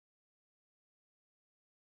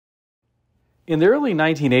In the early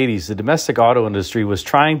 1980s, the domestic auto industry was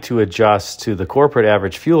trying to adjust to the corporate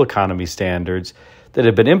average fuel economy standards that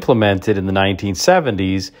had been implemented in the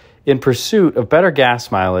 1970s in pursuit of better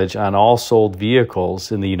gas mileage on all sold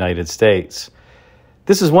vehicles in the United States.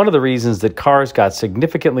 This is one of the reasons that cars got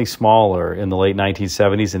significantly smaller in the late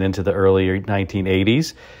 1970s and into the early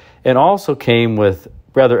 1980s, and also came with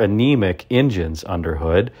rather anemic engines under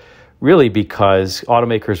hood, really because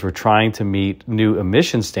automakers were trying to meet new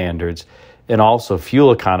emission standards and also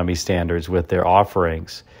fuel economy standards with their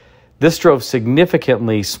offerings. This drove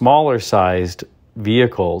significantly smaller sized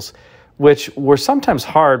vehicles, which were sometimes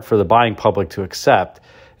hard for the buying public to accept,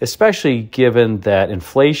 especially given that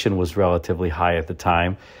inflation was relatively high at the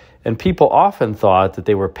time, and people often thought that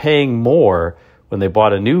they were paying more when they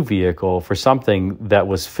bought a new vehicle for something that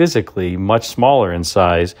was physically much smaller in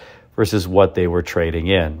size versus what they were trading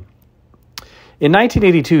in. In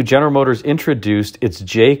 1982, General Motors introduced its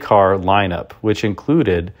J-Car lineup, which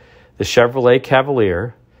included the Chevrolet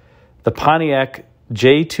Cavalier, the Pontiac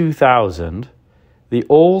J2000, the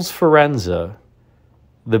Olds Forenza,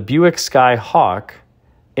 the Buick Skyhawk,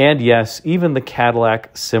 and yes, even the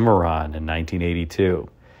Cadillac Cimarron in 1982.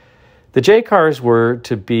 The J-Cars were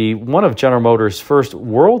to be one of General Motors' first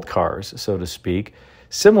world cars, so to speak,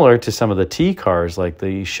 similar to some of the T-cars like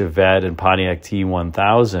the Chevette and Pontiac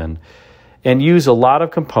T1000, and use a lot of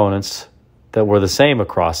components that were the same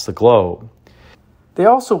across the globe. They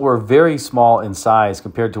also were very small in size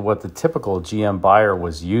compared to what the typical GM buyer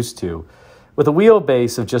was used to, with a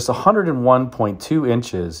wheelbase of just 101.2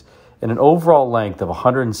 inches and an overall length of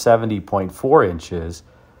 170.4 inches,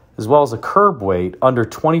 as well as a curb weight under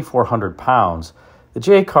 2,400 pounds. The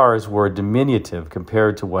J-Cars were diminutive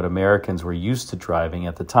compared to what Americans were used to driving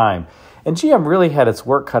at the time, and GM really had its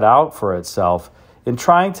work cut out for itself in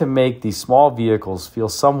trying to make these small vehicles feel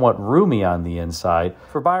somewhat roomy on the inside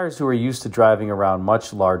for buyers who were used to driving around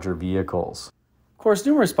much larger vehicles. Of course,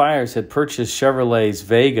 numerous buyers had purchased Chevrolet's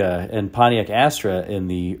Vega and Pontiac Astra in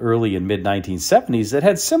the early and mid-1970s that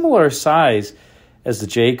had similar size as the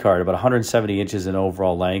J-Car, about 170 inches in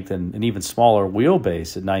overall length and an even smaller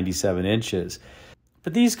wheelbase at 97 inches.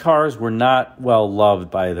 But these cars were not well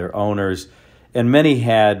loved by their owners, and many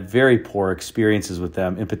had very poor experiences with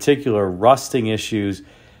them, in particular rusting issues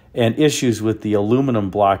and issues with the aluminum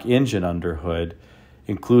block engine under hood,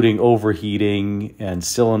 including overheating and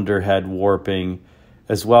cylinder head warping,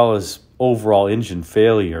 as well as overall engine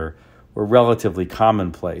failure, were relatively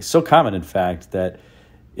commonplace. So common, in fact, that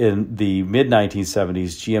in the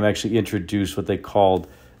mid-1970s, GM actually introduced what they called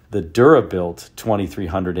the Durabuilt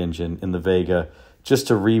 2300 engine in the Vega, just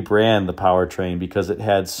to rebrand the powertrain because it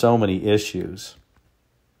had so many issues.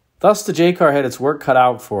 Thus, the J-Car had its work cut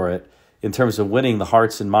out for it in terms of winning the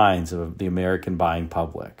hearts and minds of the American buying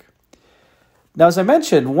public. Now, as I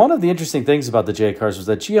mentioned, one of the interesting things about the J-Cars was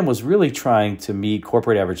that GM was really trying to meet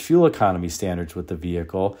corporate average fuel economy standards with the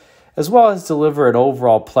vehicle, as well as deliver an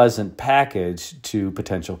overall pleasant package to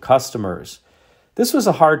potential customers. This was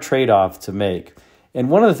a hard trade-off to make,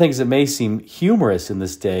 and one of the things that may seem humorous in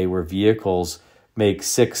this day where vehicles make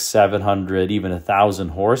 600, 700, even 1,000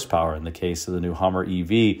 horsepower in the case of the new Hummer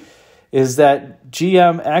EV, is that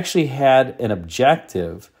GM actually had an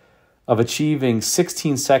objective of achieving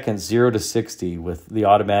 16 seconds 0 to 60 with the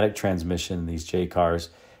automatic transmission in these J-Cars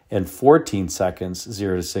and 14 seconds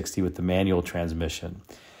 0 to 60 with the manual transmission.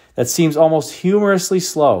 That seems almost humorously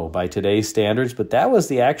slow by today's standards, but that was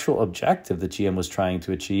the actual objective that GM was trying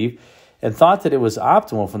to achieve and thought that it was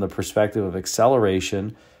optimal from the perspective of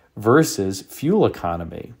acceleration versus fuel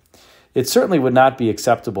economy. It certainly would not be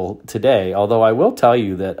acceptable today, although I will tell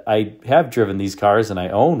you that I have driven these cars and I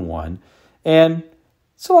own one, and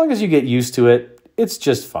so long as you get used to it, it's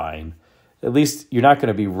just fine. At least you're not going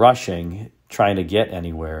to be rushing trying to get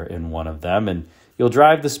anywhere in one of them, and you'll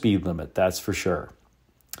drive the speed limit, that's for sure.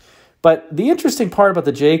 But the interesting part about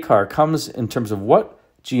the J-Car comes in terms of what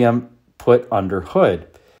GM put under hood.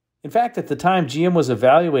 In fact, at the time, GM was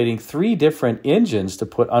evaluating 3 different engines to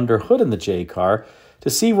put under hood in the J-Car to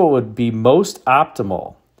see what would be most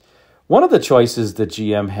optimal. One of the choices that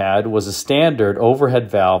GM had was a standard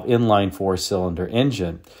overhead valve inline 4-cylinder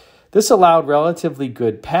engine. This allowed relatively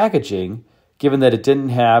good packaging, given that it didn't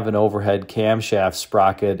have an overhead camshaft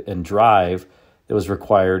sprocket and drive that was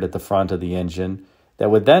required at the front of the engine.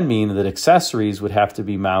 That would then mean that accessories would have to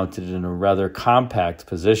be mounted in a rather compact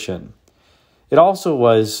position. It also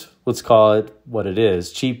was, let's call it what it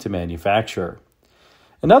is, cheap to manufacture.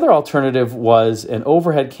 Another alternative was an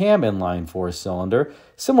overhead cam inline 4-cylinder,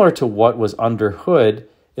 similar to what was under hood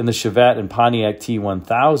in the Chevette and Pontiac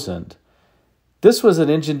T1000. This was an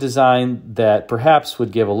engine design that perhaps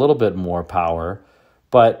would give a little bit more power,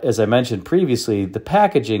 But as I mentioned previously, the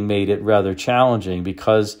packaging made it rather challenging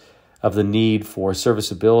because of the need for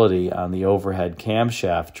serviceability on the overhead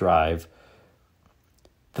camshaft drive.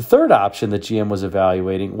 The third option that GM was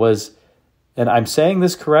evaluating was, and I'm saying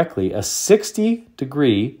this correctly, a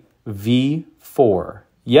 60-degree V4.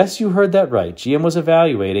 Yes, you heard that right. GM was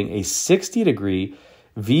evaluating a 60-degree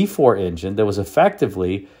V4 engine that was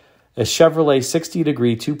effectively a Chevrolet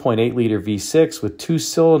 60-degree 2.8-liter V6 with 2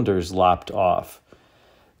 cylinders lopped off.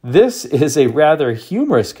 This is a rather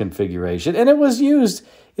humorous configuration, and it was used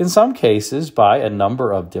in some cases by a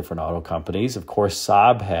number of different auto companies. Of course,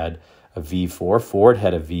 Saab had a V4. Ford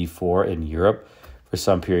had a V4 in Europe for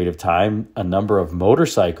some period of time. A number of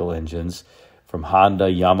motorcycle engines from Honda,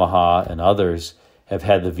 Yamaha, and others have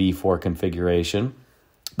had the V4 configuration.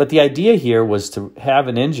 But the idea here was to have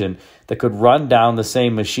an engine that could run down the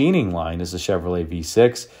same machining line as the Chevrolet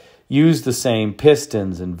V6, use the same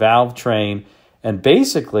pistons and valve train, and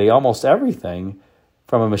basically almost everything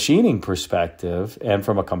from a machining perspective and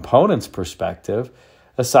from a components perspective,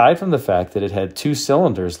 aside from the fact that it had 2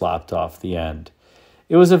 cylinders lopped off the end.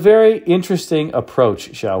 It was a very interesting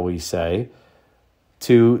approach, shall we say,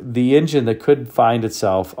 to the engine that could find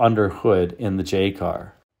itself under hood in the J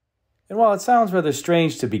car. And while it sounds rather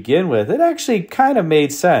strange to begin with, it actually kind of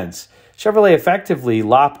made sense. Chevrolet effectively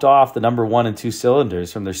lopped off the number 1 and 2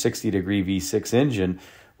 cylinders from their 60-degree V6 engine,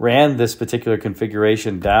 ran this particular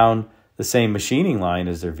configuration down the same machining line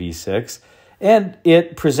as their V6, and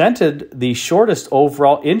it presented the shortest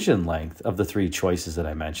overall engine length of the 3 choices that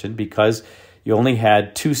I mentioned because you only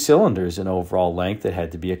had 2 cylinders in overall length that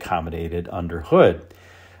had to be accommodated under hood.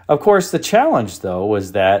 Of course, the challenge, though,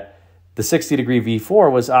 was that the 60-degree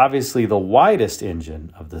V4 was obviously the widest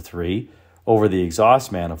engine of the 3 over the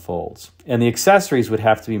exhaust manifolds, and the accessories would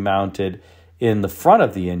have to be mounted in the front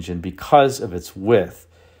of the engine because of its width.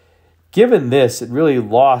 Given this, it really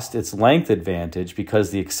lost its length advantage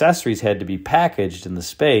because the accessories had to be packaged in the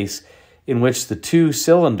space in which the 2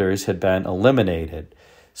 cylinders had been eliminated.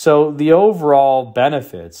 So the overall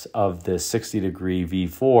benefits of this 60-degree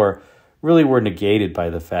V4 really were negated by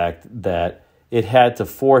the fact that it had to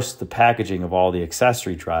force the packaging of all the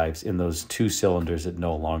accessory drives in those 2 cylinders that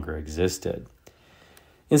no longer existed.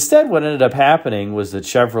 Instead, what ended up happening was that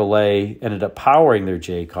Chevrolet ended up powering their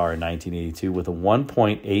J car in 1982 with a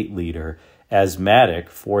 1.8-liter asthmatic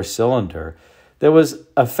 4-cylinder that was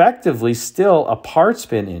effectively still a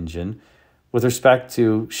part-spin engine with respect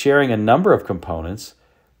to sharing a number of components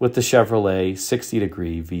with the Chevrolet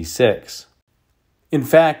 60-degree V6. In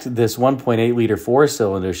fact, this 1.8-liter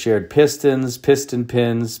 4-cylinder shared pistons, piston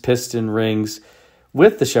pins, piston rings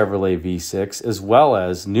with the Chevrolet V6, as well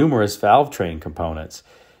as numerous valve train components.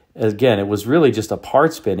 Again, it was really just a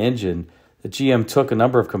part-spin engine that GM took a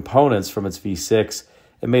number of components from its V6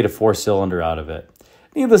 and made a 4-cylinder out of it.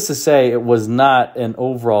 Needless to say, it was not an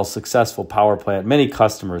overall successful power plant. Many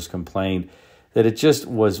customers complained that it just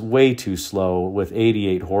was way too slow with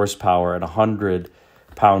 88 horsepower and 100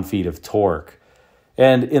 pound-feet of torque.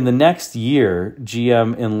 And in the next year,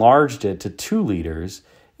 GM enlarged it to 2 liters.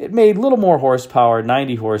 It made little more horsepower,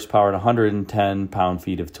 90 horsepower and 110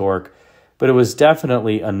 pound-feet of torque, but it was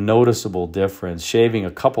definitely a noticeable difference, shaving a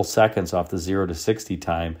couple seconds off the 0 to 60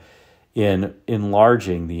 time in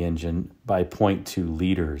enlarging the engine by 0.2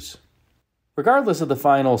 liters. Regardless of the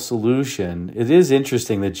final solution, it is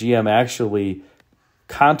interesting that GM actually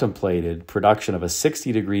contemplated production of a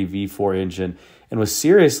 60-degree V4 engine and was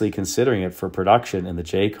seriously considering it for production in the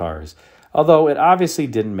J cars, although it obviously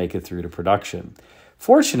didn't make it through to production.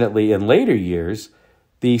 Fortunately, in later years,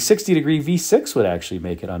 the 60-degree V6 would actually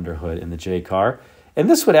make it under hood in the J car, and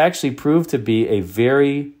this would actually prove to be a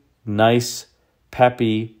very nice,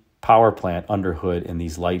 peppy power plant under hood in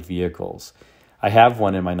these light vehicles. I have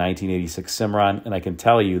one in my 1986 Cimarron, and I can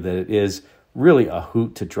tell you that it is really a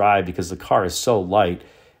hoot to drive because the car is so light,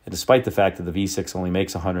 and despite the fact that the V6 only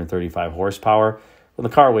makes 135 horsepower, when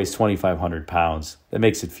the car weighs 2,500 pounds, that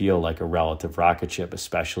makes it feel like a relative rocket ship,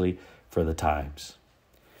 especially for the times.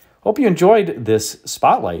 Hope you enjoyed this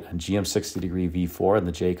spotlight on GM 60-degree V4 and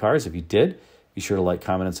the J cars. If you did, be sure to like,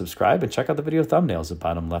 comment, and subscribe, and check out the video thumbnails at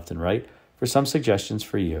bottom left and right for some suggestions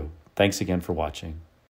for you. Thanks again for watching.